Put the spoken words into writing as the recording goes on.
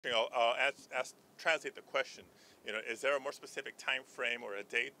I'll translate the question. Is there a more specific time frame or a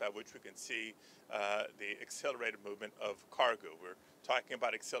date by which we can see the accelerated movement of cargo? We're talking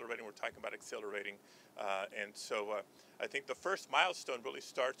about accelerating. And so I think the first milestone really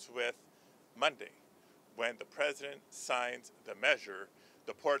starts with Monday, when the president signs the measure.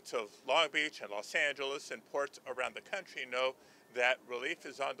 The ports of Long Beach and Los Angeles and ports around the country know that relief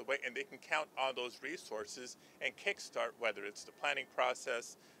is on the way, and they can count on those resources and kickstart, whether it's the planning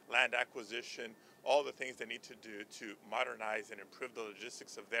process, land acquisition, all the things they need to do to modernize and improve the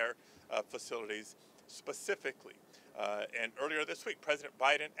logistics of their facilities specifically. And earlier this week, President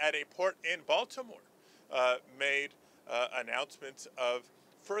Biden at a port in Baltimore made announcements of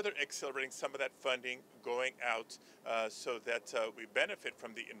further accelerating some of that funding going out so that we benefit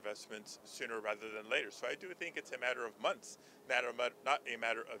from the investments sooner rather than later. So I do think it's a matter of months, not a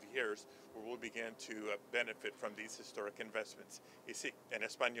matter of years, where we'll begin to benefit from these historic investments. Y sí, en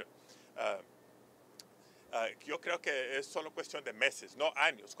español. Yo creo que es solo cuestión de meses, no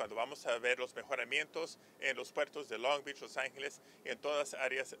años, cuando vamos a ver los mejoramientos en los puertos de Long Beach, Los Ángeles y en todas las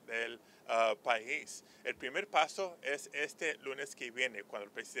áreas del país. El primer paso es este lunes que viene, cuando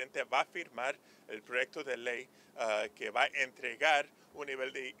el presidente va a firmar el proyecto de ley que va a entregar un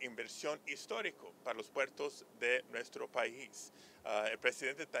nivel de inversión histórico para los puertos de nuestro país. El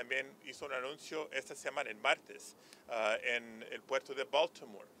presidente también hizo un anuncio esta semana, en martes, en el puerto de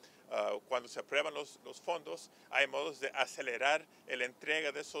Baltimore. Cuando se aprueban los fondos, hay modos de acelerar la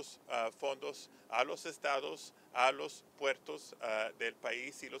entrega de esos fondos a los estados, a los puertos del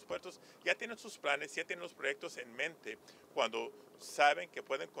país, y los puertos ya tienen sus planes, ya tienen los proyectos en mente. Cuando saben que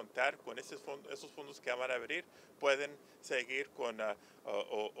pueden contar con esos fondos que van a abrir, pueden seguir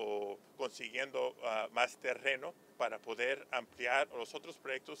consiguiendo más terreno para poder ampliar los otros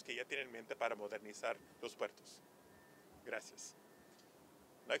proyectos que ya tienen en mente para modernizar los puertos. Gracias.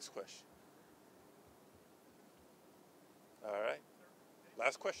 Next question. All right.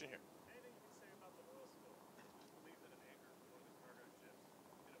 Last question here. Anything you can say about the oil spill? I believe that an anchor for one of the cargo ships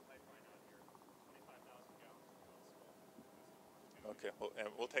hit a pipeline out here, 25,000 gallons of oil spill. Okay, well,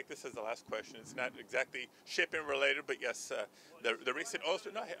 and we'll take this as the last question. It's not exactly shipping related, but yes, the recent oil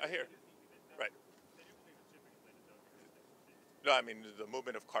spill. No, I hear. Right. They do believe it's shipping related, though. No, I mean the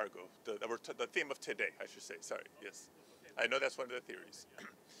movement of cargo. The theme of today, I should say. Sorry. Yes. I know that's one of the theories.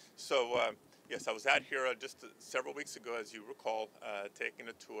 So, yes, I was out here just several weeks ago, as you recall, taking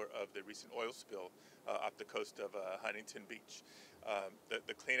a tour of the recent oil spill off the coast of Huntington Beach.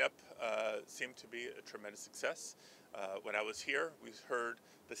 The cleanup seemed to be a tremendous success. When I was here, we heard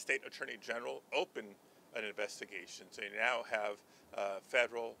the state attorney general open an investigation. So you now have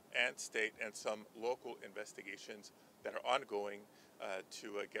federal and state and some local investigations that are ongoing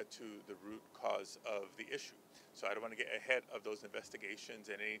to get to the root cause of the issue. So I don't want to get ahead of those investigations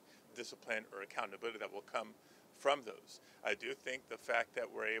and any discipline or accountability that will come from those. I do think the fact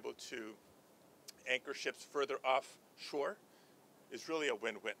that we're able to anchor ships further offshore is really a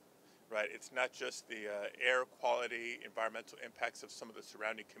win-win, right? It's not just the air quality, environmental impacts of some of the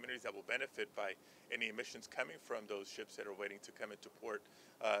surrounding communities that will benefit by any emissions coming from those ships that are waiting to come into port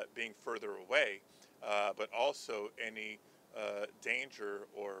being further away, but also any danger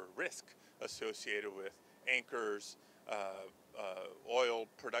or risk associated with anchors, oil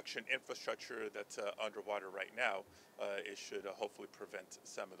production infrastructure that's underwater right now. It should hopefully prevent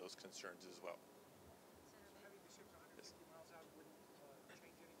some of those concerns as well. Having the ships 150 miles out wouldn't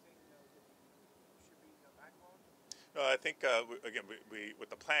change anything should be backlogged? No, I think, again, we with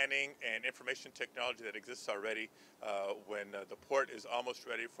the planning and information technology that exists already, when the port is almost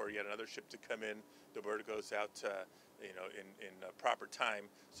ready for yet another ship to come in, the word goes out in proper time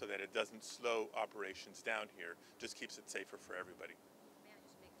so that it doesn't slow operations down here, just keeps it safer for everybody.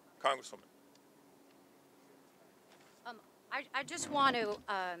 Congresswoman. I just want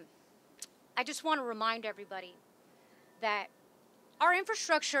to remind everybody that our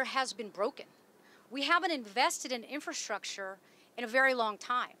infrastructure has been broken. We haven't invested in infrastructure in a very long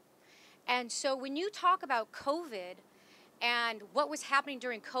time. And so when you talk about COVID and what was happening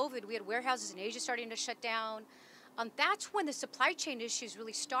during COVID, we had warehouses in Asia starting to shut down. That's when the supply chain issues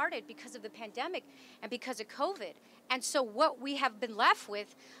really started because of the pandemic and because of COVID. And so what we have been left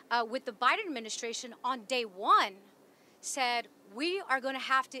with the Biden administration on day one said, we are going to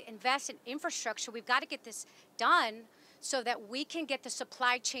have to invest in infrastructure. We've got to get this done so that we can get the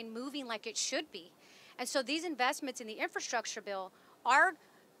supply chain moving like it should be. And so these investments in the infrastructure bill are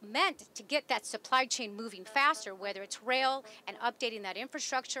meant to get that supply chain moving faster, whether it's rail and updating that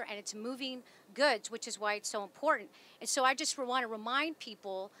infrastructure, and it's moving goods, which is why it's so important. And so I just want to remind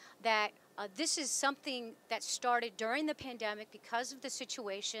people that This is something that started during the pandemic because of the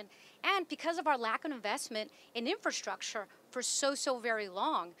situation and because of our lack of investment in infrastructure for so very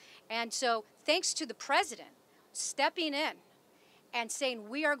long. And so thanks to the president stepping in and saying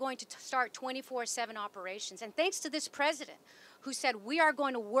we are going to start 24/7 operations, and thanks to this president who said we are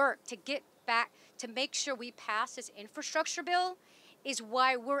going to work to get back to make sure we pass this infrastructure bill, is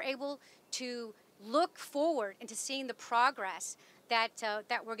why we're able to look forward into seeing the progress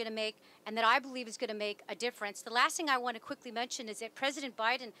that we're going to make, and that I believe is going to make a difference. The last thing I want to quickly mention is that President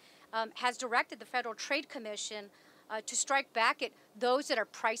Biden has directed the Federal Trade Commission to strike back at those that are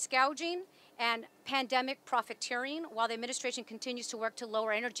price gouging and pandemic profiteering while the administration continues to work to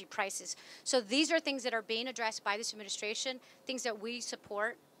lower energy prices. So these are things that are being addressed by this administration, things that we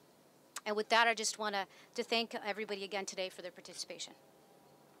support. And with that, I just want to thank everybody again today for their participation.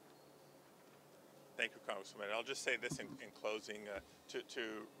 Thank you, Congresswoman. I'll just say this in closing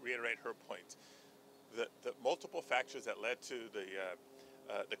to reiterate her point. The multiple factors that led to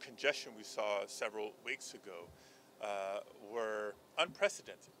the congestion we saw several weeks ago were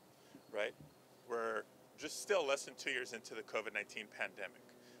unprecedented, right? We're just still less than 2 years into the COVID-19 pandemic.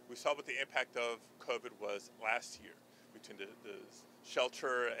 We saw what the impact of COVID was last year between the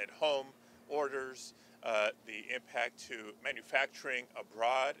shelter at home orders, the impact to manufacturing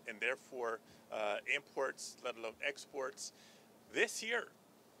abroad and therefore imports, let alone exports. This year,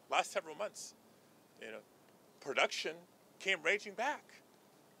 last several months, production came raging back.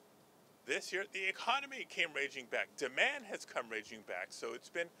 This year, the economy came raging back. Demand has come raging back. So it's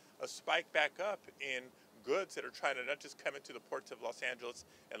been a spike back up in goods that are trying to not just come into the ports of Los Angeles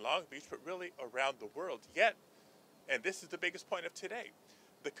and Long Beach, but really around the world. Yet, and this is the biggest point of today,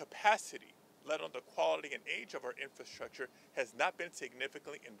 the capacity, let alone the quality and age of our infrastructure, has not been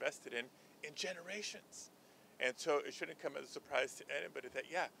significantly invested in generations. And so it shouldn't come as a surprise to anybody that,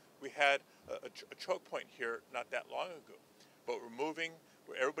 yeah, we had a choke point here not that long ago. But we're moving,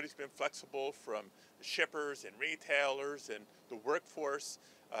 where everybody's been flexible, from shippers and retailers and the workforce,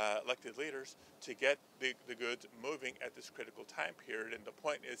 elected leaders, to get the goods moving at this critical time period. And the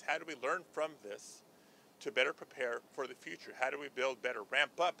point is, how do we learn from this to better prepare for the future? How do we build better,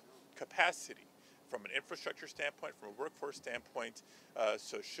 ramp up capacity from an infrastructure standpoint, from a workforce standpoint,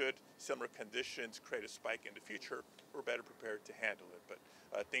 so should similar conditions create a spike in the future, we're better prepared to handle it.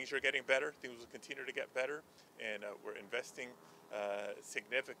 But things are getting better, things will continue to get better, and we're investing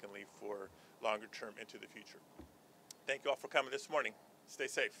significantly for longer term into the future. Thank you all for coming this morning. Stay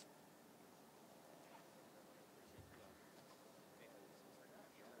safe.